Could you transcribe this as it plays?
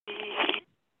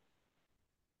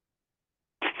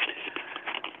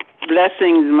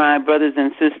Blessings, my brothers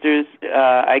and sisters.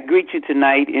 I greet you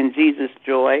tonight in Jesus'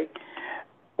 joy.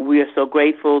 We are so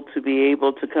grateful to be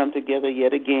able to come together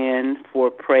yet again for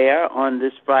prayer on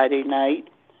this Friday night,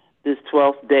 this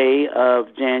 12th day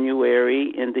of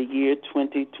January in the year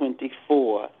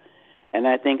 2024. And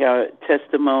I think our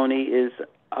testimony is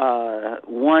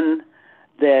one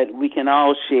that we can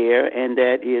all share, and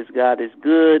that is God is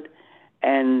good,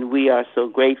 and we are so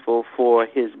grateful for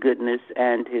his goodness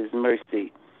and his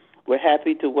mercy. We're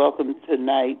happy to welcome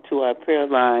tonight to our prayer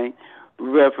line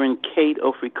Reverend Kate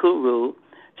Ofikuru.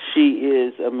 She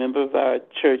is a member of our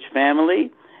church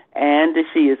family, and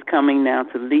she is coming now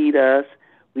to lead us.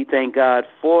 We thank God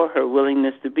for her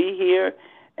willingness to be here,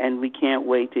 and we can't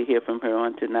wait to hear from her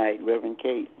on tonight. Reverend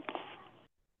Kate.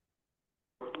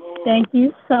 Thank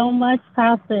you so much,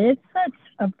 Pastor. It's such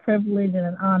a privilege and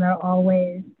an honor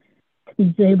always to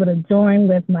be able to join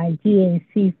with my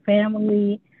GAC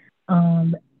family.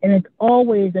 And it's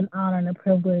always an honor and a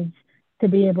privilege to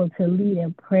be able to lead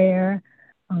in prayer.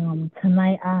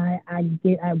 Tonight, I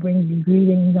bring you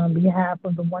greetings on behalf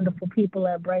of the wonderful people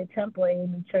at Bright Temple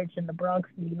AME Church in the Bronx,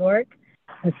 New York.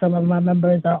 And some of my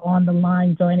members are on the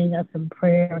line joining us in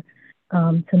prayer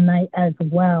tonight as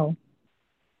well.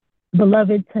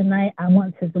 Beloved, tonight I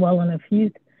want to dwell on a few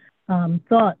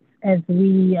thoughts as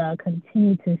we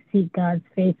continue to seek God's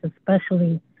face,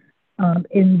 especially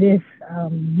in this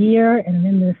year and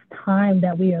in this time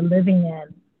that we are living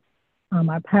in.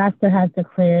 Our pastor has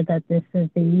declared that this is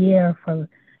the year for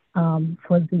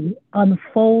the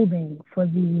unfolding, for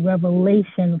the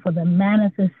revelation, for the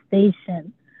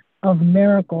manifestation of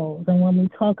miracles. And when we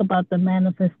talk about the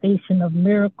manifestation of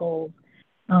miracles,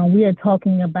 we are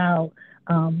talking about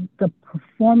the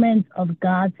performance of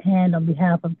God's hand on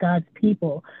behalf of God's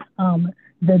people,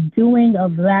 the doing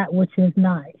of that which is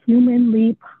not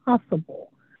humanly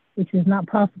possible, which is not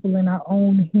possible in our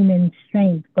own human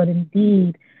strength, but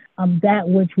indeed that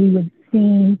which we would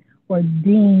see or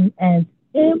deem as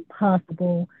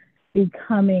impossible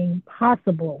becoming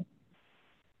possible.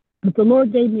 But the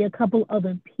Lord gave me a couple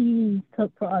other P's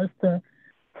for us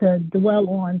to dwell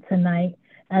on tonight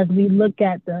as we look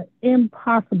at the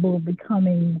impossible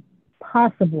becoming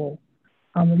possible.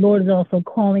 The Lord is also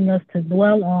calling us to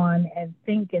dwell on and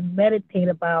think and meditate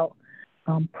about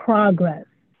progress.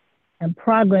 And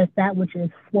progress, that which is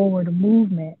forward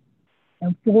movement.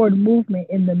 And forward movement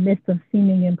in the midst of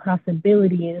seeming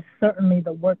impossibility is certainly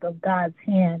the work of God's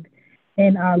hand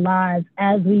in our lives,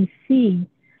 as we see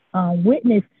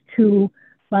witnessed to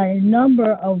by a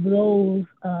number of those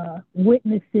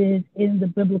witnesses in the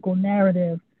biblical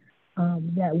narrative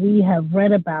that we have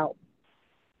read about.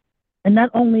 And not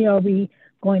only are we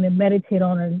going to meditate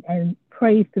on and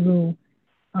pray through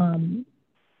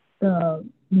the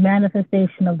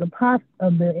manifestation of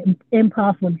the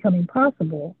impossible becoming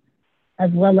possible,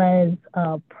 as well as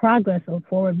progress or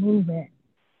forward movement,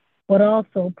 but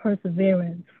also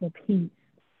perseverance for peace.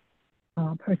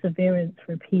 Perseverance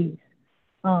for peace.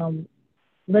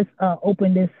 Let's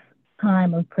open this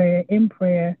time of prayer in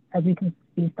prayer as we can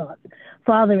these thoughts.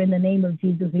 Father, in the name of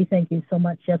Jesus, we thank you so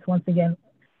much just once again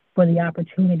for the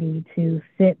opportunity to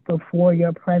sit before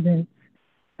your presence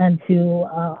and to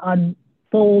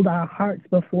unfold our hearts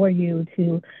before you,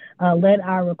 to let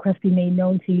our requests be made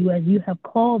known to you as you have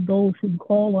called those who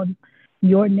call on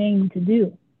your name to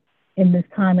do. In this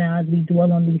time now, as we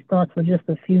dwell on these thoughts for just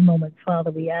a few moments,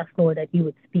 Father, we ask, Lord, that you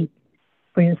would speak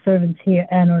for your servants here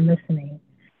and are listening.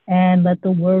 And let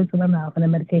the words of my mouth and the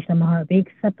meditation of my heart be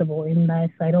acceptable in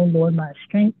thy sight, O Lord, my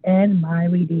strength and my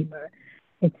redeemer.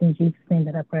 It's in Jesus' name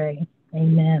that I pray.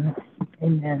 Amen.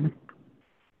 Amen.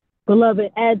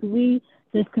 Beloved, as we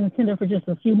just consider for just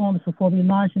a few moments before we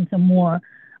launch into more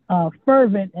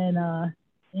fervent and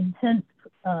intense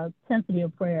intensity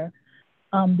of prayer,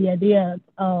 the idea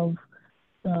of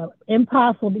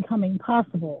impossible becoming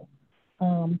possible,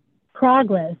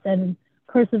 progress and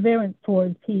perseverance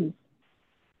towards peace.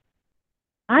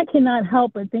 I cannot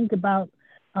help but think about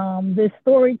this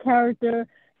story character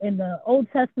in the Old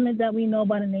Testament that we know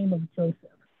by the name of Joseph.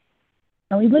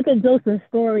 And we look at Joseph's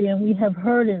story and we have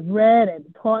heard it read and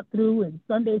taught through in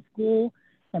Sunday school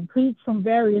and preached from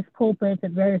various pulpits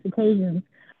at various occasions.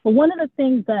 But one of the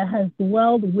things that has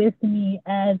dwelled with me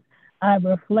as I've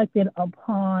reflected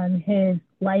upon his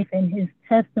life and his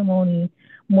testimony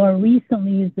more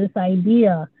recently is this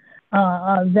idea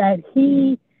that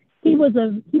he was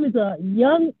a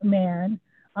young man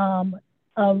of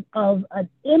an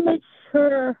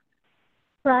immature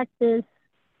practice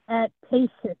at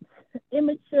patience.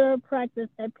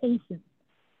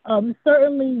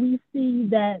 Certainly we see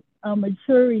that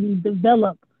maturity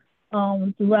develop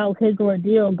throughout his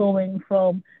ordeal, going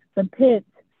from the pit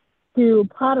to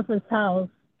Potiphar's house,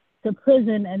 to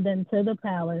prison, and then to the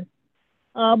palace.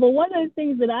 But one of the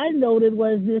things that I noted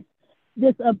was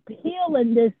this appeal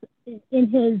and this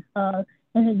in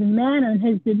his manner and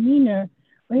his demeanor,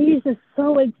 where he's just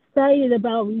so excited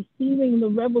about receiving the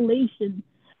revelation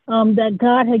that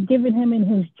God had given him in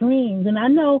his dreams. And I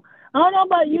don't know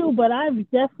about you, but I've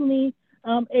definitely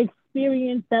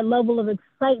experienced that level of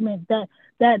excitement,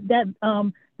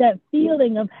 that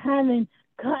feeling of having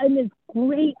gotten this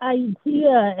great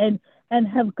idea and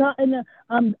have gotten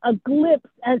a glimpse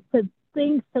as to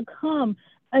things to come,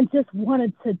 and just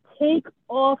wanted to take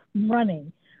off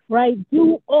running, right?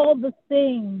 Do all the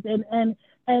things and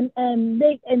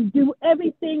make and do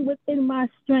everything within my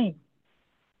strength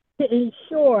to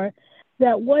ensure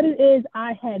that what it is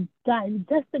I had gotten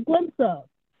just a glimpse of,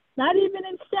 not even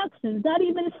instructions, not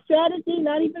even strategy,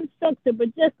 not even structure,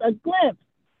 but just a glimpse,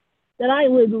 that I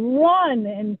would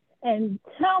run and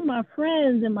tell my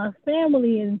friends and my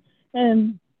family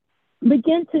and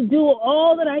begin to do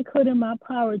all that I could in my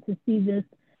power to see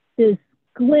this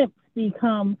glimpse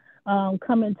become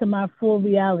come into my full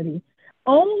reality,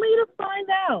 only to find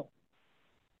out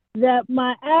that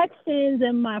my actions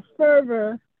and my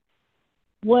fervor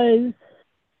was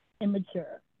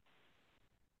immature.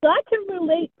 So I can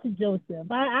relate to Joseph.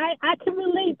 I can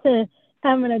relate to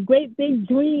having a great big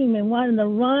dream and wanting to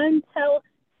run, tell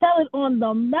it on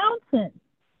the mountain,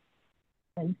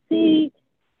 and see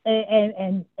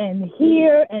and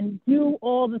hear and do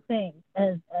all the things,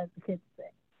 as the kids say.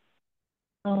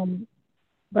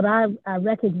 But I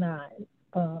recognize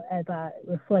as I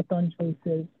reflect on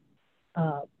Joseph's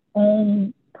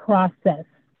own process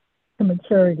to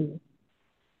maturity,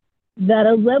 that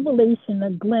a revelation,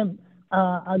 a glimpse,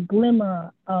 a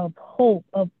glimmer of hope,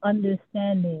 of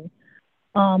understanding,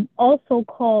 also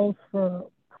calls for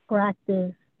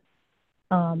practice,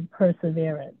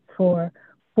 perseverance,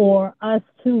 for us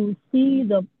to see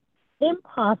the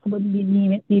impossible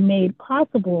be made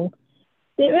possible.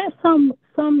 There is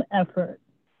some effort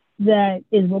that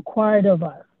is required of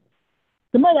us.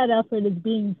 Some of that effort is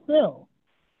being still,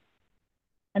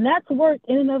 and that's work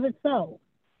in and of itself,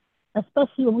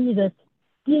 especially when we're just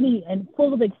giddy and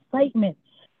full of excitement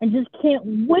and just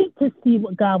can't wait to see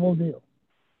what God will do.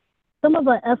 Some of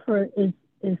our effort is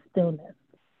stillness.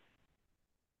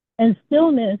 And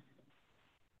stillness,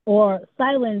 or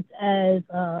silence, as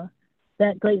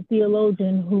that great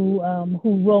theologian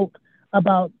who wrote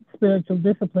about spiritual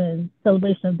disciplines,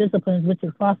 celebration of disciplines,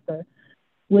 Richard Foster,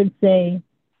 would say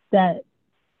that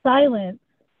silence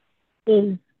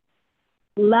is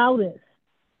loudest.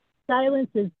 Silence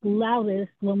is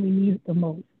loudest when we need it the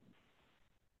most.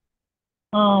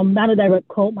 Not a direct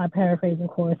quote, my paraphrase, of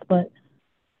course, but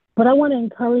I want to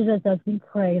encourage us as we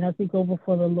pray and as we go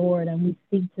before the Lord and we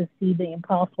seek to see the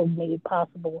impossible made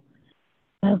possible,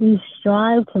 as we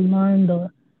strive to learn the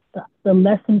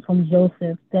lesson from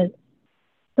Joseph, that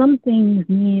some things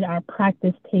need our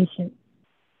practice patience,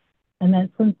 and that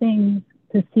some things,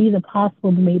 to see the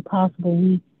possible made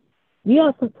possible, we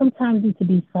also sometimes need to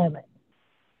be silent.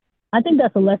 I think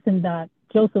that's a lesson that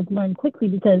Joseph learned quickly,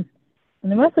 because in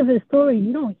the rest of his story,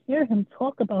 you don't hear him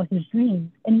talk about his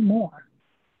dreams anymore.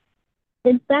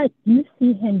 In fact, you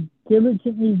see him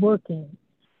diligently working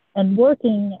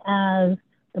as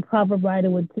the proverb writer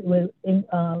would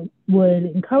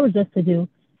encourage us to do,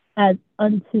 as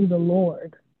unto the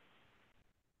Lord.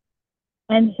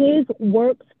 And his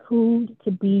works proved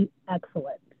to be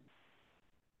excellent.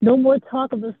 No more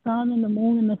talk of the sun and the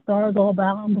moon and the stars all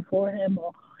bowing before him,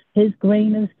 or his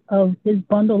his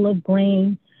bundle of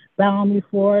grain bowing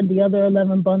before the other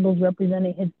 11 bundles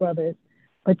representing his brothers,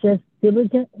 but just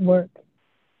diligent work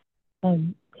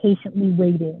and patiently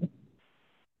waiting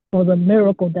for the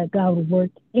miracle that God would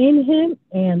work in him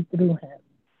and through him.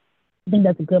 I think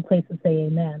that's a good place to say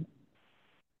amen.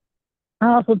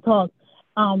 I also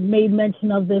made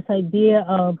mention of this idea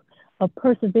of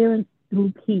perseverance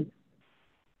through peace.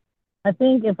 I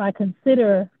think if I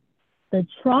consider the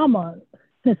trauma,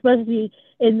 especially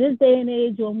in this day and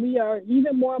age when we are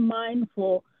even more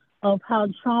mindful of how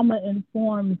trauma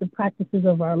informs the practices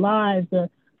of our lives, the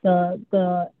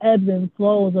ebbs and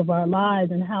flows of our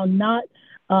lives, and how not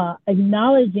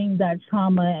acknowledging that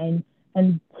trauma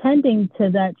and tending to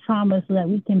that trauma so that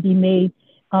we can be made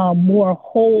more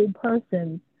whole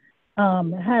persons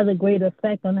has a great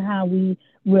effect on how we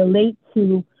relate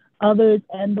to others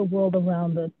and the world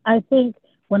around us. I think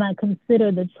when I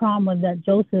consider the trauma that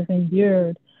Joseph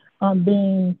endured,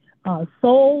 being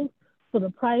sold for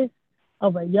the price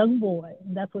of a young boy,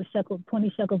 and that's what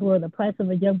 20 shekels were, the price of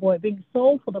a young boy, being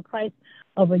sold for the price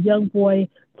of a young boy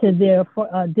to their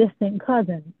distant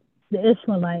cousins, the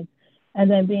Ishmaelites, and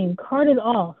then being carted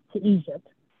off to Egypt.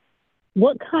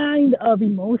 What kind of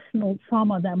emotional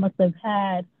trauma that must have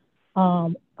had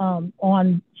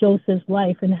on Joseph's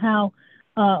life, and how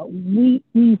we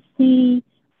see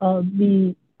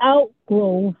the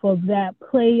outgrowth of that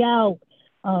play out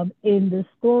in the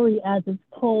story as it's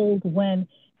told when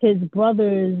his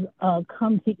brothers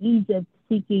come to Egypt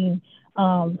seeking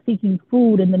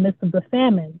food in the midst of the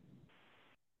famine.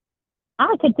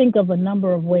 I could think of a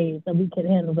number of ways that we could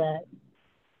handle that.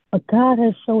 But God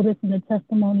has showed us in the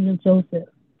testimony of Joseph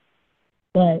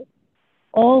that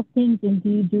all things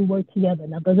indeed do work together.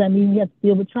 Now, does that mean we have to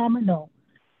deal with trauma? No.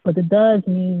 But it does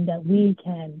mean that we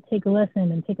can take a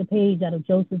lesson and take a page out of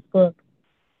Joseph's book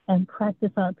and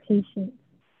practice our patience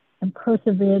and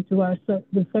persevere through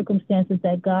the circumstances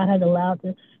that God has allowed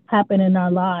to happen in our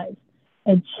lives,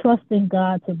 and trust in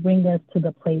God to bring us to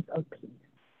the place of peace.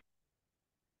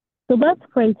 So let's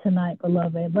pray tonight,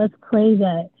 beloved. Let's pray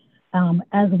that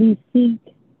as we seek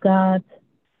God,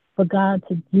 for God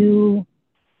to do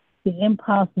the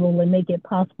impossible and make it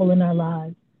possible in our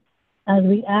lives, as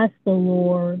we ask the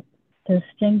Lord to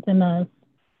strengthen us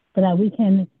so that we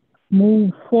can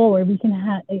move forward, we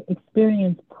can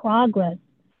experience progress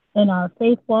in our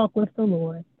faith walk with the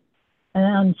Lord,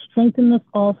 and strengthen us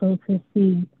also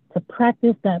to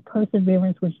practice that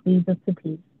perseverance which leads us to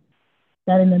peace.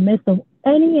 That in the midst of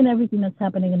any and everything that's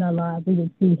happening in our lives, we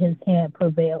would see his hand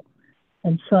prevail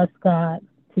and trust God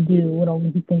to do what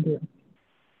only he can do.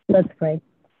 Let's pray.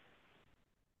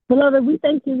 Beloved, we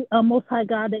thank you, Most High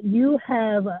God, that you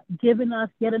have given us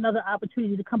yet another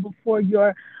opportunity to come before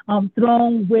your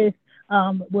throne with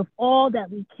all that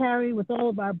we carry, with all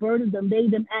of our burdens, and lay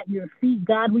them at your feet.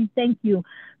 God, we thank you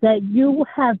that you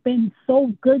have been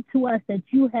so good to us, that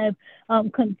you have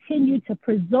continued to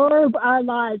preserve our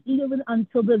lives even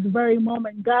until this very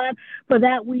moment. God, for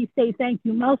that we say thank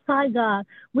you. Most High God,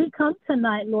 we come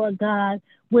tonight, Lord God,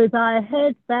 with our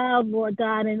heads bowed, Lord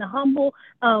God, in humble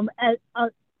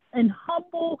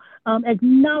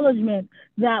acknowledgement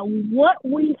that what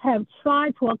we have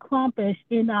tried to accomplish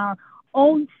in our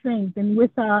own strength and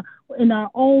in our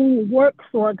own works,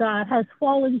 Lord God, has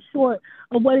fallen short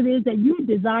of what it is that you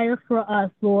desire for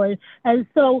us, Lord. And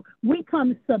so we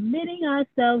come submitting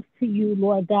ourselves to you,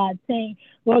 Lord God, saying,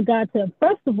 Lord God, to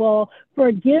first of all,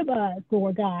 forgive us,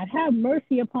 Lord God. Have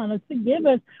mercy upon us. Forgive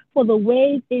us for the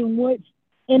ways in which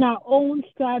in our own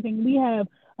striving we have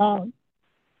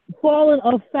fallen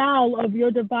afoul of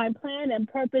your divine plan and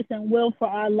purpose and will for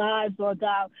our lives, Lord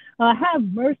God. Have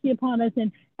mercy upon us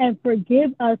and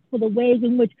forgive us for the ways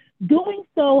in which doing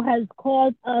so has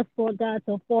caused us, Lord God,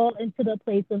 to fall into the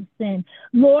place of sin.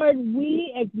 Lord,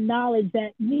 we acknowledge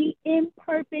that we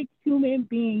imperfect human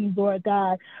beings, Lord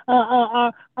God,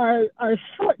 are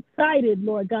short-sighted,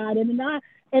 Lord God, and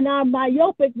in our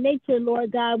myopic nature,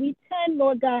 Lord God, we tend,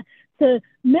 Lord God, to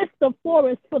miss the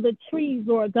forest for the trees,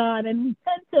 Lord God, and we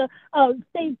tend to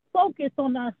stay focused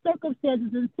on our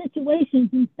circumstances and situations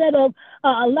instead of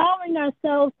allowing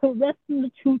ourselves to rest in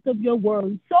the truth of your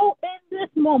word. So in this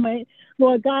moment,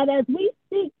 Lord God, as we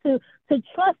seek to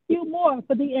trust you more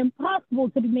for the impossible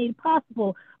to be made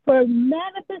possible, for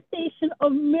manifestation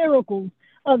of miracles,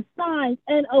 of signs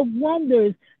and of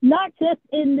wonders, not just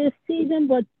in this season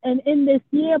and in this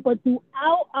year, but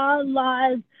throughout our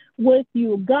lives with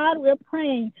you. God, we're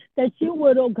praying that you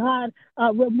would, oh God,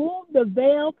 remove the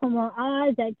veil from our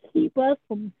eyes that keep us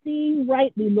from seeing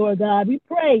rightly, Lord God. We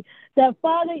pray that,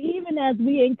 Father, even as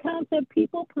we encounter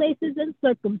people, places, and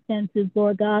circumstances,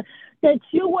 Lord God, that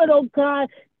you would, oh God,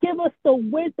 give us the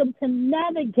wisdom to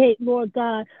navigate, Lord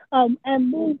God,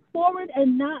 and move forward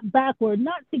and not backward,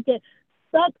 not to get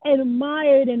stuck and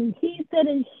admired and he said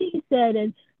and she said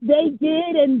and they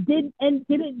did and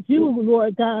didn't do,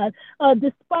 Lord God,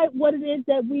 despite what it is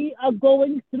that we are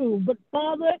going through. But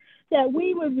Father, that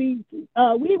we would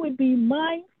be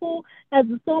mindful, as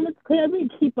the psalmist clearly,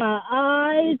 keep our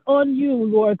eyes on you,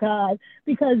 Lord God,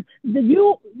 because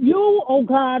you, oh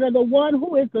God, are the one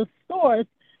who is the source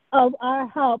of our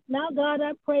help. Now, God,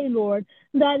 I pray, Lord,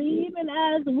 that even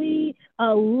as we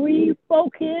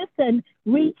refocus and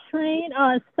retrain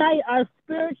our sight, our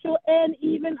spiritual and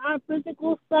even our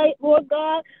physical sight, Lord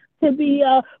God, to be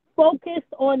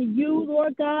focused on you,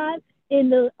 Lord God, in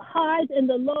the highs and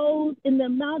the lows, in the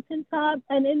mountaintops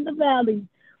and in the valleys.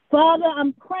 Father,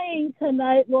 I'm praying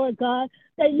tonight, Lord God,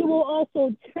 that you will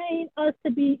also train us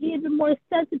to be even more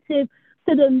sensitive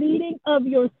to the leading of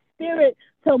your spirit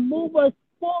to move us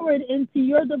forward into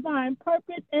your divine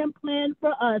purpose and plan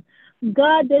for us.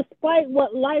 God, despite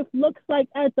what life looks like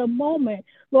at the moment,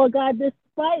 Lord God,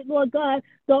 despite, Lord God,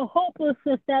 the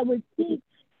hopelessness that would seek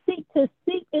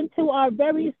into our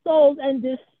very souls and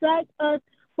distract us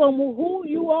from who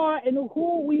you are and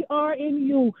who we are in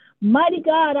you. Mighty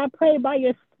God, I pray by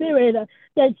your spirit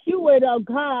that you would, oh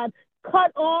God,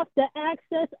 cut off the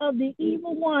access of the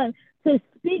evil one to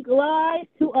speak lies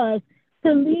to us,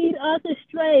 to lead us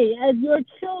astray as your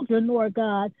children, Lord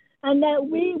God, and that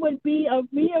we would be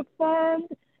reaffirmed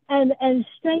and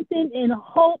strengthened in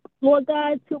hope, Lord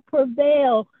God, to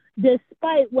prevail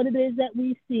despite what it is that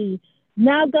we see.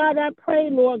 Now, God, I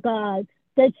pray, Lord God,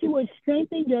 that you would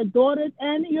strengthen your daughters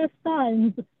and your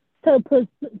sons to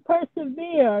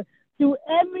persevere through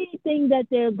everything that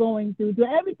they're going through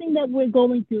everything that we're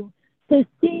going through, to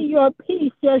see your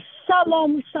peace, your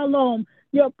shalom, shalom,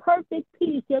 your perfect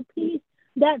peace, your peace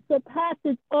that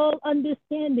surpasses all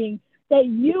understanding, that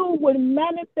you would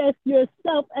manifest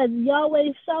yourself as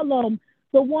Yahweh Shalom,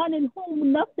 the one in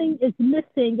whom nothing is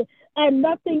missing and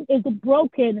nothing is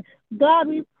broken. God,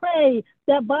 we pray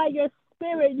that by your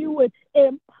Spirit you would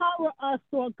empower us,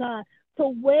 Lord God, to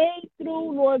wade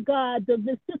through, Lord God, the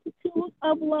vicissitudes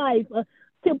of life,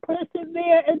 to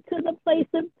persevere into the place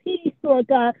of peace, Lord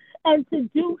God, and to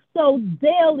do so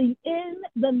daily in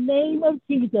the name of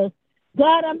Jesus.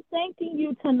 God, I'm thanking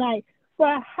you tonight for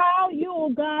how you, oh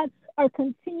God, are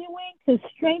continuing to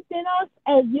strengthen us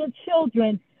as your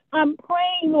children. I'm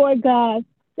praying, Lord God,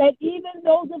 that even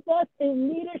those of us in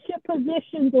leadership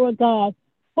positions, Lord God,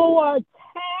 who are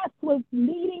tasked with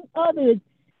leading others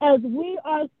as we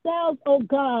ourselves, oh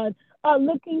God, are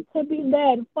looking to be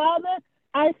led. Father,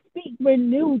 I speak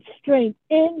renewed strength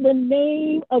in the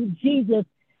name of Jesus.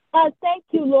 I thank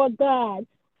you, Lord God,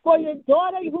 for your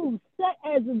daughter who's set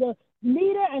as the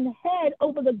leader and head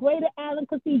over the Greater Allen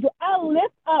Cathedral. I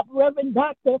lift up Reverend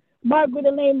Dr. Margaret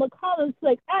Elaine McCollins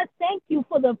Flake. I thank you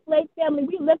for the Flake family.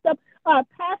 We lift up our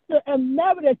pastor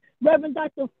emeritus, Reverend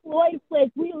Dr. Floyd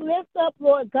Flake. We lift up,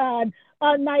 Lord God,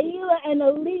 Naila and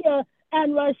Aaliyah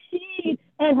and Rashid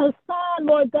and Hassan,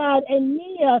 Lord God, and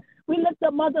Nia. We lift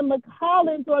up Mother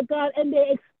McCollins, Lord God, and their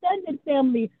extended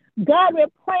family. God, we're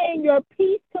praying your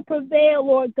peace to prevail,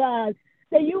 Lord God,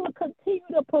 that you will continue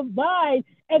to provide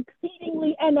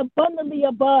exceedingly and abundantly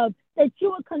above, that you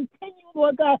will continue,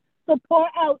 Lord God, to pour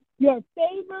out your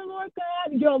favor, Lord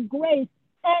God, your grace,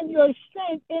 and your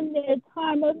strength in their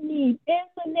time of need. In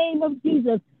the name of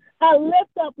Jesus, I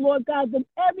lift up, Lord God,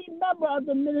 every member of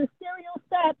the ministerial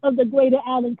staff of the Greater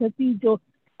Allen Cathedral.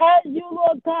 As you,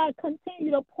 Lord God,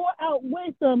 continue to pour out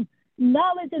wisdom,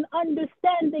 knowledge, and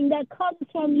understanding that comes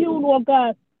from you, Lord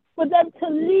God, for them to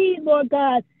lead, Lord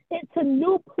God, into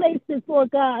new places,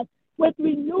 Lord God, with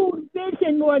renewed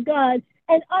vision, Lord God,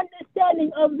 and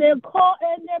understanding of their call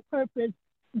and their purpose.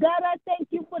 God, I thank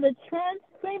you for the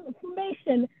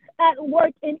transformation at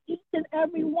work in each and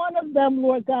every one of them,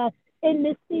 Lord God, in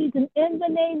this season, in the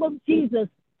name of Jesus.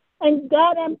 And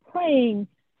God, I'm praying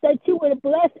that you would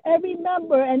bless every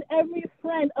member and every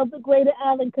friend of the Greater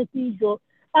Allen Cathedral.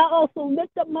 I also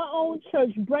lift up my own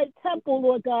church, Bright Temple,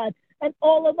 Lord God, and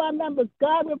all of our members.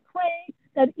 God, we're praying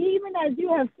that even as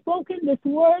you have spoken this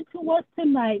word to us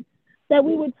tonight, that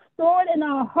we would store it in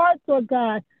our hearts, Lord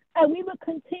God, and we would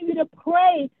continue to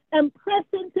pray and press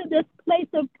into this place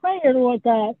of prayer, Lord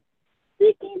God,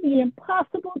 seeking the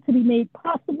impossible to be made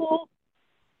possible,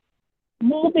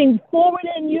 moving forward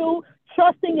in you,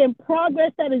 trusting in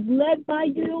progress that is led by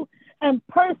you, and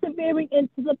persevering into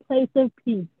the place of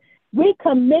peace. We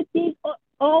commit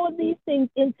all of these things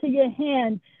into your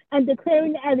hand and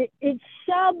declaring that it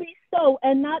shall be so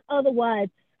and not otherwise.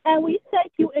 And we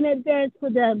thank you in advance for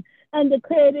them and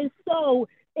declare it is so,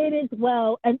 it is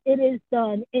well, and it is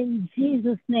done. In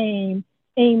Jesus' name,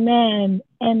 amen,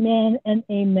 amen, and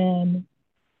amen.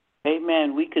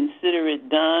 Amen. We consider it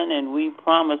done, and we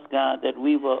promise, God, that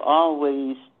we will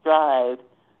always strive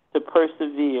to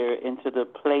persevere into the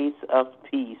place of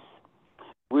peace.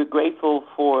 We're grateful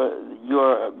for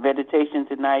your meditation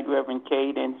tonight, Reverend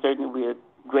Kate, and certainly we are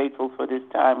grateful for this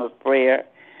time of prayer.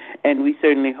 And we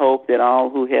certainly hope that all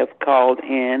who have called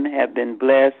in have been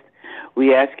blessed.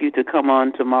 We ask you to come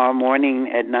on tomorrow morning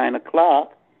at 9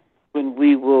 o'clock when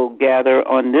we will gather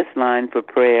on this line for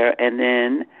prayer. And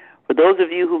then for those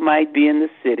of you who might be in the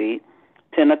city,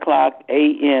 10 o'clock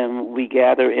a.m., we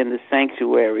gather in the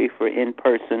sanctuary for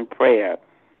in-person prayer.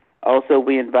 Also,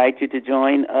 we invite you to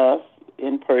join us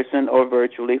in person or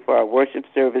virtually for our worship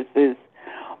services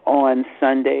on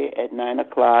Sunday at 9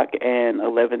 o'clock and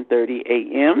 11:30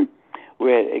 a.m.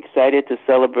 We're excited to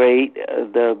celebrate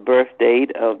the birth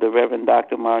date of the Reverend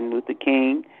Dr. Martin Luther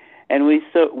King, and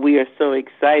we are so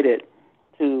excited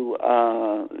to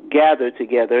gather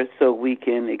together so we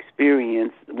can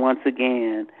experience once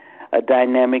again a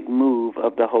dynamic move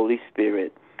of the Holy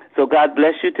Spirit. So God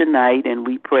bless you tonight, and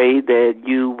we pray that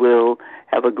you will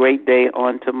have a great day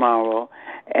on tomorrow.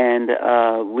 And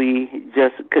we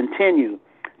just continue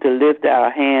to lift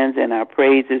our hands and our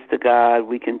praises to God.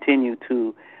 We continue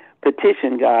to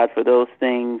petition God for those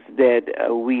things that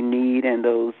we need and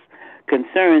those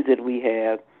concerns that we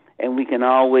have, and we can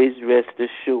always rest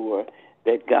assured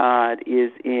that God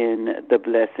is in the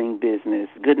blessing business.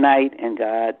 Good night, and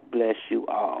God bless you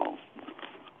all.